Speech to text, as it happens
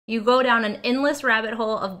you go down an endless rabbit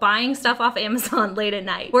hole of buying stuff off Amazon late at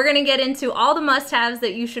night. We're gonna get into all the must-haves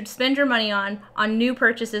that you should spend your money on new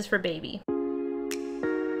purchases for baby.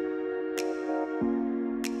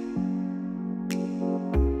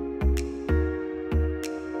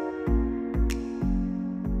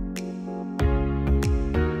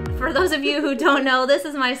 For those of you who don't know, this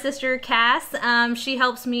is my sister Cass. She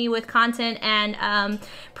helps me with content and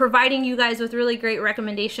providing you guys with really great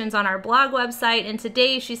recommendations on our blog website, and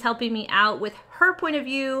today she's helping me out with her point of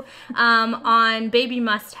view on baby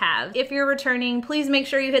must-have. If you're returning, please make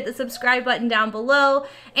sure you hit the subscribe button down below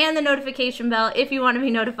and the notification bell if you want to be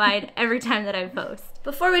notified every time that I post.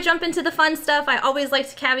 Before we jump into the fun stuff, I always like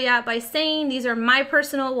to caveat by saying these are my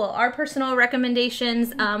personal, well, our personal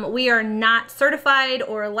recommendations. We are not certified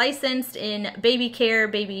or licensed in baby care,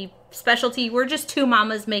 baby specialty. We're just two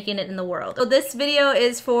mamas making it in the world. So this video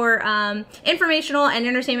is for informational and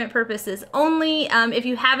entertainment purposes only. If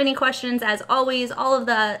you have any questions, as always, all of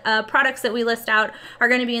the products that we list out are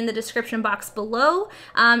going to be in the description box below.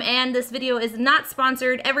 And this video is not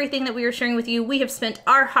sponsored. Everything that we are sharing with you, we have spent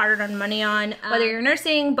our hard-earned money on, whether you're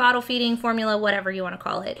nursing, bottle feeding, formula, whatever you want to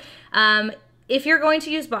call it. If you're going to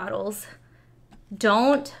use bottles,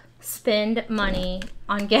 don't spend money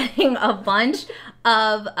on getting a bunch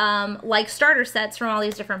of like starter sets from all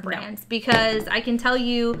these different brands, because I can tell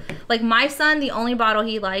you, like, my son, the only bottle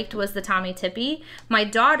he liked was the Tommy Tippy. My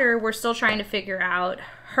daughter, we're still trying to figure out.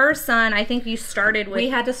 Her son, I think you started with... We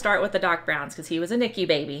had to start with the Doc Browns because he was a NICU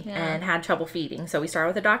baby and had trouble feeding. So we started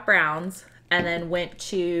with the Doc Browns and then went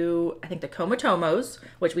to, I think, the Comatomos,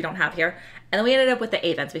 which we don't have here. And then we ended up with the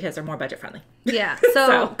Avens because they're more budget friendly. Yeah,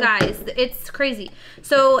 so guys, it's crazy.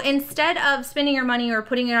 So instead of spending your money or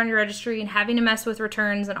putting it on your registry and having to mess with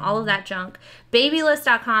returns and all of that junk,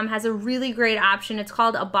 babylist.com has a really great option. It's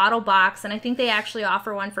called a bottle box, and I think they actually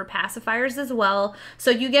offer one for pacifiers as well.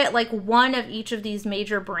 So you get like one of each of these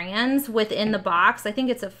major brands within the box. I think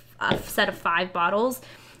it's a set of 5 bottles.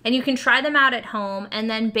 And you can try them out at home, and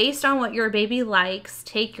then based on what your baby likes,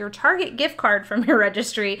 take your Target gift card from your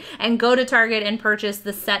registry and go to Target and purchase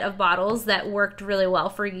the set of bottles that worked really well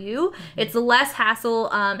for you. It's less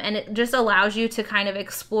hassle, and it just allows you to kind of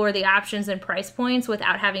explore the options and price points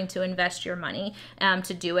without having to invest your money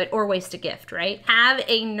to do it or waste a gift, right? Have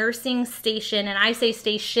a nursing station, and I say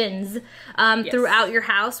stations, throughout your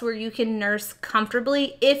house where you can nurse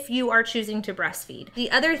comfortably if you are choosing to breastfeed. The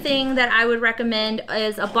other thing that I would recommend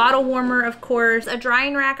is a bottle warmer, of course. A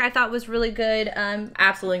drying rack I thought was really good.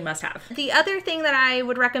 Absolutely must have. The other thing that I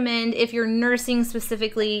would recommend if you're nursing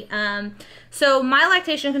specifically, so my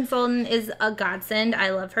lactation consultant is a godsend.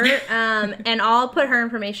 I love her. And I'll put her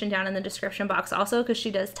information down in the description box also, because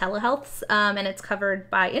she does telehealths, and it's covered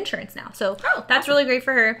by insurance now. So that's really great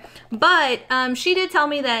for her. But she did tell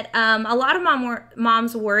me that a lot of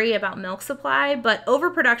moms worry about milk supply, but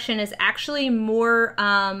overproduction is actually more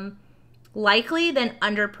likely than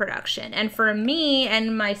underproduction. And for me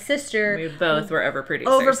and my sister, we both were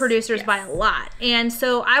overproducers. Yes. By a lot. And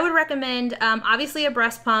so I would recommend, obviously a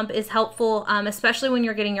breast pump is helpful, especially when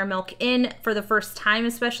you're getting your milk in for the first time,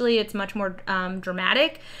 especially. It's much more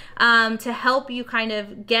dramatic, to help you kind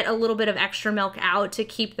of get a little bit of extra milk out to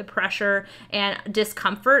keep the pressure and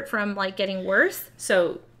discomfort from like getting worse.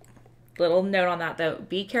 So little note on that though,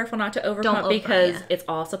 be careful not to overpump, because it's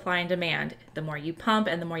all supply and demand. The more you pump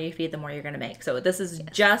and the more you feed, the more you're going to make. So this is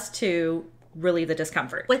just to relieve the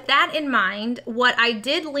discomfort. With that in mind, what I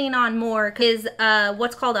did lean on more is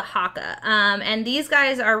what's called a haakaa. And these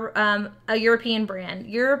guys are a European brand.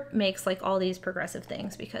 Europe makes like all these progressive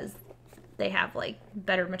things because they have like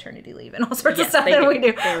better maternity leave and all sorts of stuff than we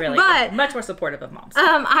do. They're really good. Much more supportive of moms.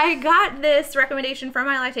 I got this recommendation from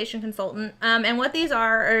my lactation consultant, and what these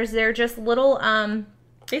are is they're just little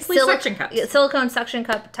basically suction cups. Silicone suction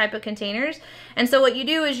cup type of containers. And so what you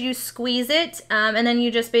do is you squeeze it, and then you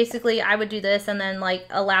just basically, I would do this and then like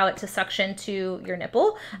allow it to suction to your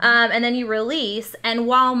nipple, and then you release. And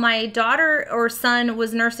while my daughter or son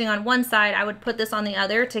was nursing on one side, I would put this on the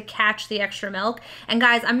other to catch the extra milk. And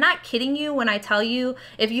guys, I'm not kidding you when I tell you,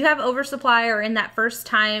 if you have oversupply or in that first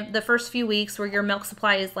time, the first few weeks where your milk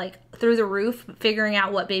supply is like through the roof, figuring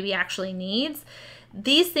out what baby actually needs,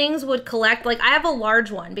 these things would collect. Like, I have a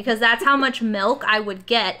large one because that's how much milk I would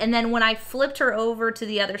get. And then when I flipped her over to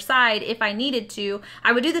the other side, if I needed to,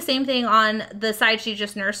 I would do the same thing on the side she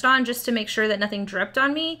just nursed on, just to make sure that nothing dripped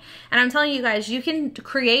on me. And I'm telling you guys, you can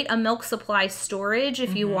create a milk supply storage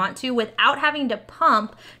if you want to without having to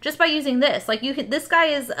pump, just by using this. Like, you could, this guy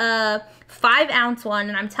is a 5-ounce one,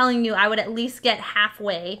 and I'm telling you, I would at least get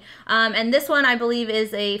halfway. And this one, I believe,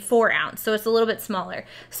 is a 4-ounce, so it's a little bit smaller.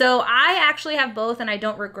 So I actually have both. and I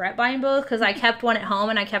don't regret buying both because I kept one at home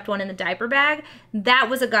and I kept one in the diaper bag. That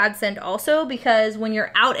was a godsend also, because when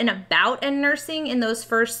you're out and about and nursing in those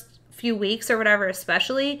first few weeks or whatever,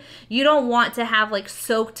 especially, you don't want to have like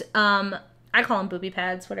soaked, I call them booby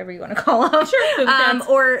pads, whatever you want to call them. Sure, booby pads.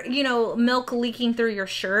 Or, you know, milk leaking through your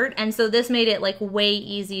shirt. And so this made it like way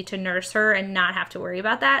easy to nurse her and not have to worry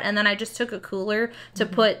about that. And then I just took a cooler to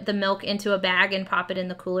put the milk into a bag and pop it in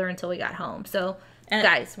the cooler until we got home. So and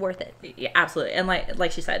guys, worth it. Yeah, absolutely. And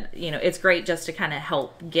like she said, you know, it's great just to kind of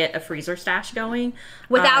help get a freezer stash going.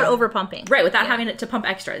 Without over pumping. Right, without having to pump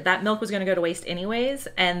extra. That milk was going to go to waste anyways.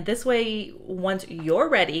 And this way, once you're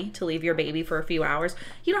ready to leave your baby for a few hours,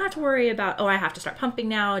 you don't have to worry about, oh, I have to start pumping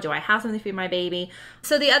now. Do I have something to feed my baby?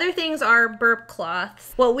 So the other things are burp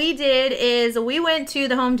cloths. What we did is we went to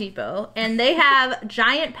the Home Depot, and they have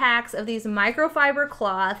giant packs of these microfiber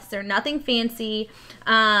cloths. They're nothing fancy.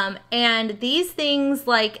 And these things,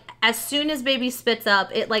 like, as soon as baby spits up,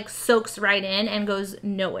 it like soaks right in and goes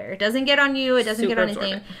nowhere. It doesn't get on you. It doesn't get on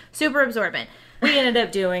anything. Super absorbent. What we ended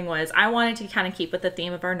up doing was, I wanted to kind of keep with the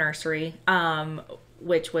theme of our nursery,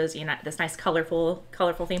 which was, you know, this nice colorful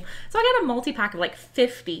theme. So I got a multi-pack of like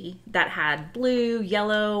 50 that had blue,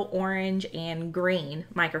 yellow, orange, and green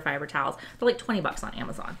microfiber towels for like $20 on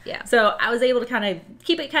Amazon. Yeah. So I was able to kind of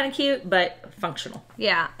keep it kind of cute, but functional.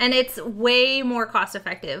 Yeah. And it's way more cost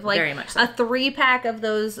effective. Like very much so. A 3-pack of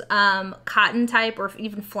those cotton type or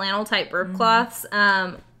even flannel type burp cloths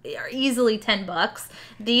are easily $10.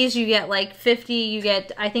 These you get like 50, you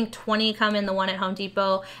get, I think 20 come in the one at Home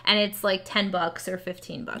Depot, and it's like $10 or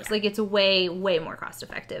 $15. Yeah. Like it's way more cost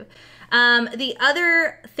effective. The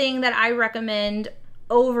other thing that I recommend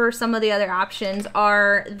over some of the other options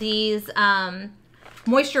are these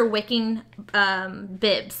moisture wicking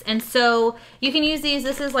bibs. And so you can use these.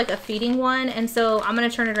 This is like a feeding one, and so I'm going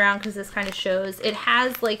to turn it around because this kind of shows. It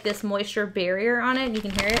has like this moisture barrier on it. You can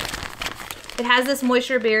hear it. It has this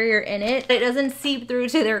moisture barrier in it. It doesn't seep through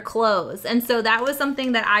to their clothes. And so that was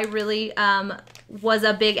something that I really was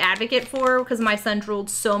a big advocate for, because my son drooled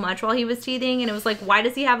so much while he was teething, and it was like, why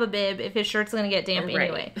does he have a bib if his shirt's gonna get damp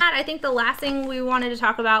anyway? I think the last thing we wanted to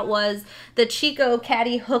talk about was the Chico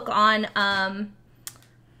Caddy hook-on,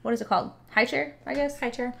 what is it called? High chair, I guess?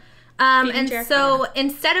 High chair. And so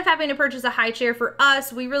instead of having to purchase a high chair for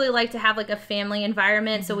us, we really like to have like a family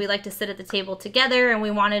environment. So we like to sit at the table together, and we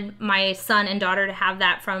wanted my son and daughter to have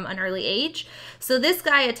that from an early age. So this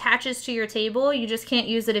guy attaches to your table. You just can't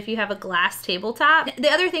use it if you have a glass tabletop. The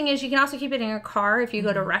other thing is you can also keep it in your car if you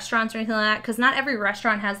go to restaurants or anything like that, because not every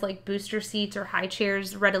restaurant has like booster seats or high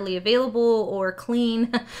chairs readily available or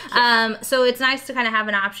clean. So it's nice to kind of have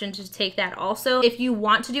an option to take that also. If you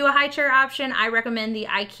want to do a high chair option, I recommend the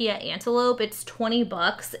IKEA Antelope. It's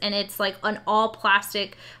 $20, and it's like an all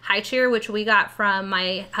plastic high chair, which we got from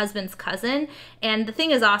my husband's cousin. And the thing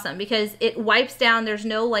is awesome because it wipes down. There's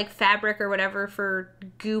no like fabric or whatever for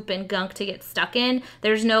goop and gunk to get stuck in.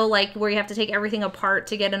 There's no like where you have to take everything apart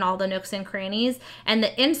to get in all the nooks and crannies. And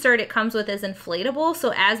the insert it comes with is inflatable.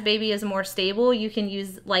 So as baby is more stable, you can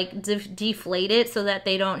use like deflate it so that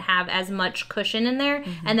they don't have as much cushion in there,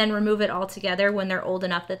 and then remove it all together when they're old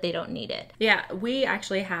enough that they don't need it. Yeah, we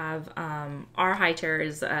actually have our high chair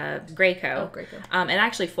is Graco. Oh, Graco. It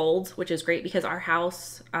actually folds, which is great because our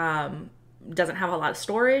house doesn't have a lot of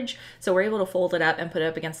storage, so we're able to fold it up and put it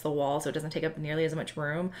up against the wall so it doesn't take up nearly as much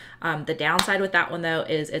room. The downside with that one though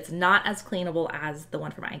is it's not as cleanable as the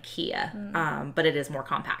one from IKEA, but it is more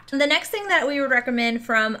compact. The next thing that we would recommend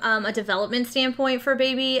from a development standpoint for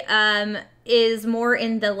baby is more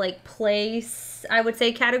in the like place, I would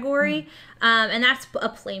say, category. And that's a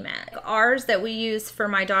playmat. Ours that we use for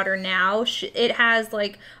my daughter now, it has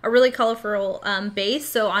like a really colorful base.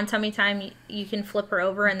 So on tummy time, you can flip her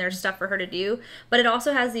over and there's stuff for her to do. But it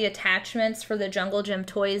also has the attachments for the Jungle Gym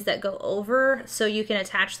toys that go over. So you can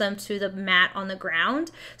attach them to the mat on the ground.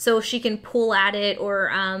 So she can pull at it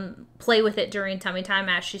or play with it during tummy time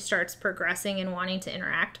as she starts progressing and wanting to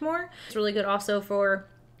interact more. It's really good also for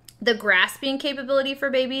the grasping capability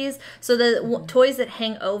for babies. So the toys that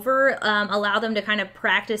hang over allow them to kind of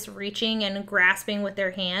practice reaching and grasping with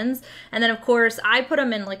their hands. And then of course I put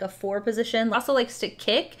them in like a 4 position. Also likes to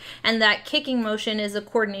kick, and that kicking motion is a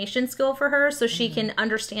coordination skill for her, so she can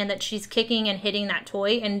understand that she's kicking and hitting that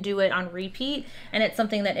toy and do it on repeat, and it's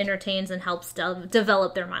something that entertains and helps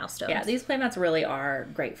develop their milestones. Yeah, these playmats really are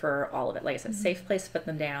great for all of it. Like I said, safe place to put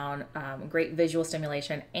them down, great visual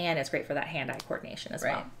stimulation, and it's great for that hand-eye coordination as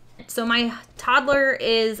well. So my toddler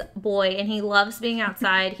is boy, and he loves being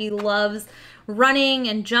outside. He loves running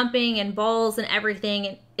and jumping and balls and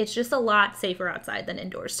everything. It's just a lot safer outside than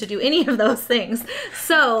indoors to do any of those things.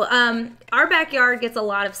 So our backyard gets a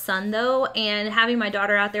lot of sun though, and having my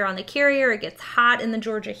daughter out there on the carrier, it gets hot in the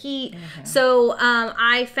Georgia heat. So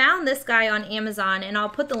I found this guy on Amazon, and I'll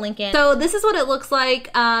put the link in. So this is what it looks like.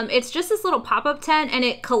 It's just this little pop-up tent, and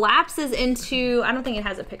it collapses into, I don't think it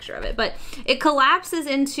has a picture of it, but it collapses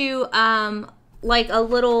into like a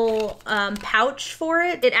little pouch for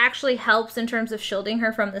it. It actually helps in terms of shielding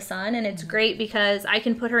her from the sun, and it's great because I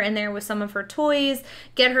can put her in there with some of her toys,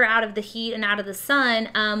 get her out of the heat and out of the sun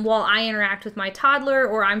while I interact with my toddler,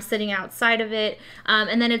 or I'm sitting outside of it.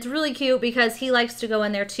 And then it's really cute because he likes to go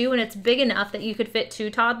in there too, and it's big enough that you could fit 2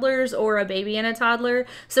 toddlers or a baby and a toddler,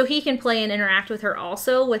 so he can play and interact with her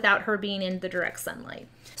also without her being in the direct sunlight.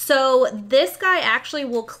 So this guy actually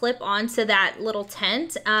will clip onto that little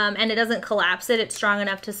tent, and it doesn't collapse it. It's strong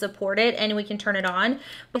enough to support it, and we can turn it on.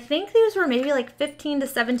 I think these were maybe like 15 to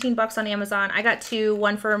 17 bucks on Amazon. I got 2,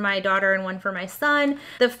 one for my daughter and one for my son.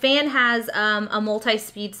 The fan has a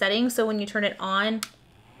multi-speed setting, so when you turn it on,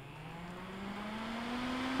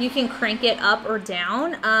 you can crank it up or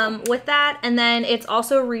down with that, and then it's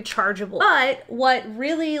also rechargeable. But what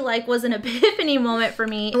really like was an epiphany moment for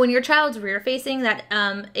me, when your child's rear facing, that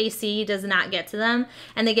AC does not get to them,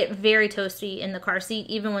 and they get very toasty in the car seat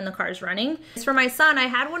even when the car's running. For my son, I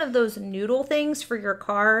had one of those noodle things for your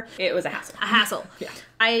car. It was a hassle. A hassle. Yeah.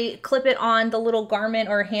 I clip it on the little garment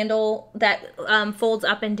or handle that folds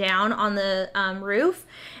up and down on the roof,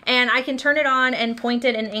 and I can turn it on and point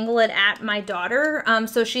it and angle it at my daughter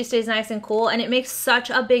so she stays nice and cool, and it makes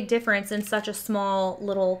such a big difference in such a small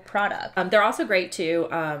little product. They're also great too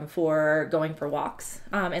for going for walks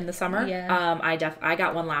in the summer. Yeah. I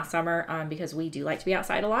got one last summer because we do like to be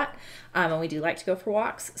outside a lot, and we do like to go for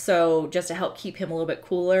walks. So just to help keep him a little bit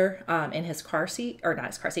cooler in his car seat, or not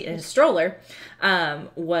his car seat, in his stroller,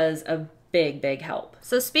 was a big help.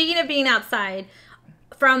 So speaking of being outside,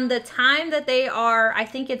 from the time that they are, I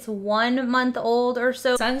think it's 1 month old or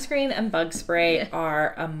so, sunscreen and bug spray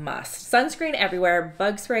are a must. Sunscreen everywhere,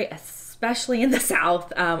 bug spray especially in the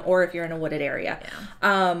South, or if you're in a wooded area.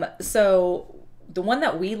 Yeah. So the one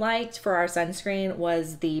that we liked for our sunscreen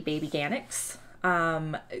was the Baby Ganix.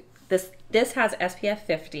 This has SPF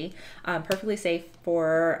 50, perfectly safe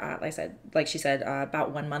for, like she said,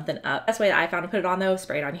 about 1 month and up. That's the way that I found to put it on though.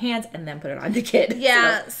 Spray it on your hands and then put it on the kid.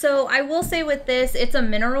 Yeah, so I will say with this, it's a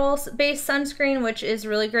mineral-based sunscreen, which is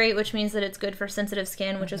really great, which means that it's good for sensitive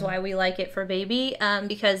skin, which is why we like it for baby,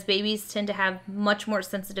 because babies tend to have much more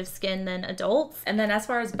sensitive skin than adults. And then as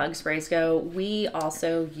far as bug sprays go, we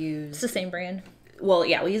also use... It's the same brand. Well,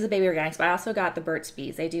 yeah, we use the Baby Organics, but I also got the Burt's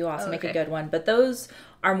Bees. They do also make a good one, but those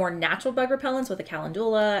are more natural bug repellents with the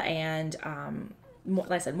calendula and,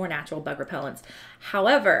 like I said, more natural bug repellents.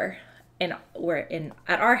 However, at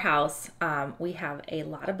our house, we have a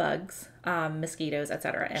lot of bugs, mosquitoes,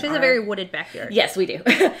 etc. She has a very wooded backyard. Yes, we do.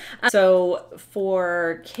 So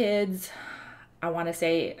for kids, I want to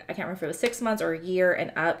say, I can't remember if it was 6 months or a year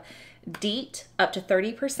and up, DEET up to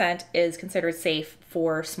 30% is considered safe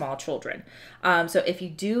for small children. So if you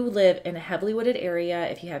do live in a heavily wooded area,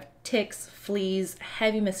 if you have ticks, fleas,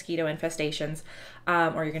 heavy mosquito infestations,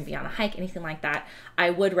 or you're going to be on a hike, anything like that, I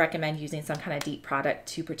would recommend using some kind of DEET product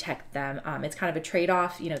to protect them. It's kind of a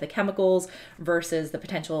trade-off, you know, the chemicals versus the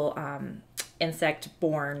potential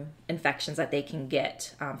insect-borne infections that they can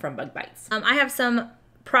get from bug bites. I have some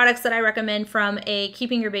products that I recommend from a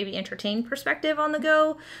keeping your baby entertained perspective on the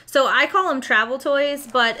go. So I call them travel toys,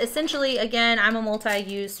 but essentially, again, I'm a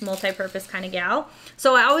multi-use, multi-purpose kind of gal.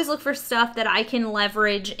 So I always look for stuff that I can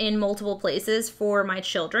leverage in multiple places for my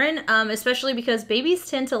children, especially because babies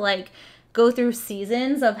tend to like go through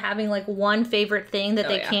seasons of having like one favorite thing that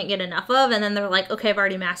they can't get enough of, and then they're like, okay, I've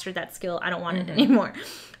already mastered that skill, I don't want it anymore.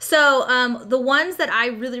 So the ones that I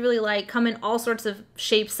really like come in all sorts of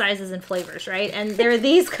shapes, sizes, and flavors, right? And there are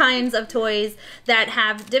these kinds of toys that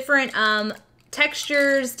have different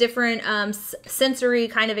textures, different sensory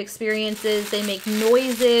kind of experiences. They make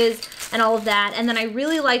noises and all of that. And then I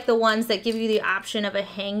really like the ones that give you the option of a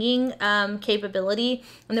hanging capability.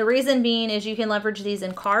 And the reason being is you can leverage these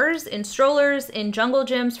in cars, in strollers, in jungle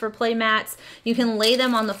gyms for play mats. You can lay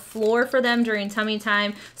them on the floor for them during tummy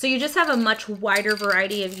time. So you just have a much wider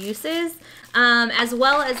variety of uses. As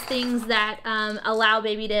well as things that allow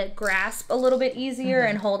baby to grasp a little bit easier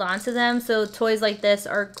and hold on to them. So toys like this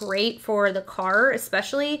are great for the car car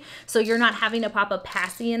especially, so you're not having to pop a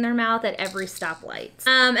passy in their mouth at every stoplight.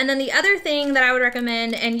 And then the other thing that I would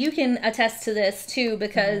recommend, and you can attest to this too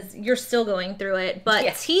because you're still going through it,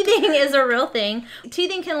 but teething is a real thing.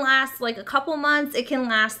 Teething can last like a couple months. It can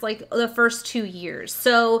last like the first 2 years.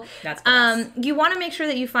 So you want to make sure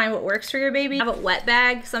that you find what works for your baby. Have a wet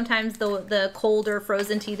bag. Sometimes the cold or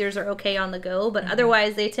frozen teethers are okay on the go, but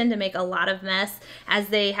otherwise they tend to make a lot of mess as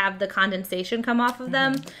they have the condensation come off of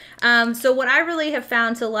them. So what I really have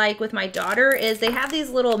found to like with my daughter is they have these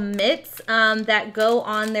little mitts that go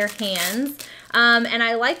on their hands. And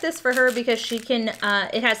I like this for her because she can,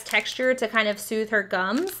 it has texture to kind of soothe her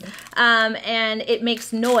gums, and it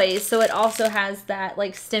makes noise, so it also has that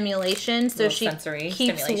like stimulation, so she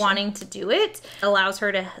keeps wanting to do it. Allows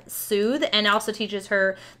her to soothe and also teaches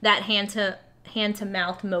her that hand to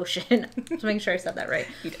mouth motion. Just making sure I said that right.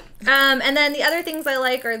 You did. And then the other things I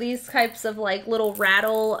like are these types of like little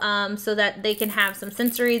rattle, so that they can have some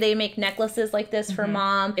sensory. They make necklaces like this for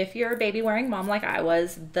mom. If you're a baby wearing mom like I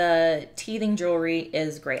was, the teething jewelry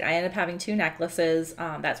is great. I ended up having 2 necklaces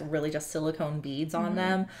that's really just silicone beads on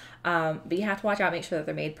them. But you have to watch out, make sure that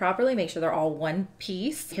they're made properly, make sure they're all one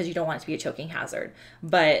piece because you don't want it to be a choking hazard.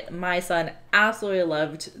 But my son absolutely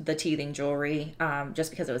loved the teething jewelry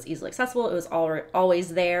just because it was easily accessible. It was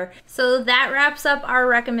always there. So that wraps up our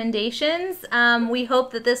recommendations. We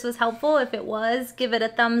hope that this was helpful. If it was, give it a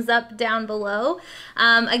thumbs up down below.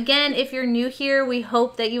 Again, if you're new here, we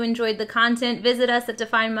hope that you enjoyed the content. Visit us at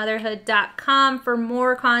definedmotherhood.com for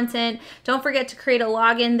more content. Don't forget to create a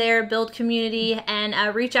login there, build community, and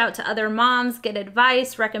reach out to other moms, get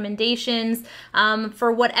advice, recommendations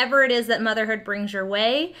for whatever it is that motherhood brings your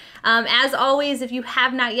way. As always, if you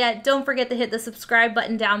have not yet, don't forget to hit the subscribe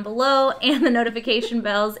button down below and the notification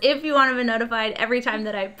bells if you want to be notified every time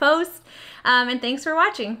that I post. And thanks for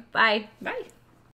watching. Bye. Bye.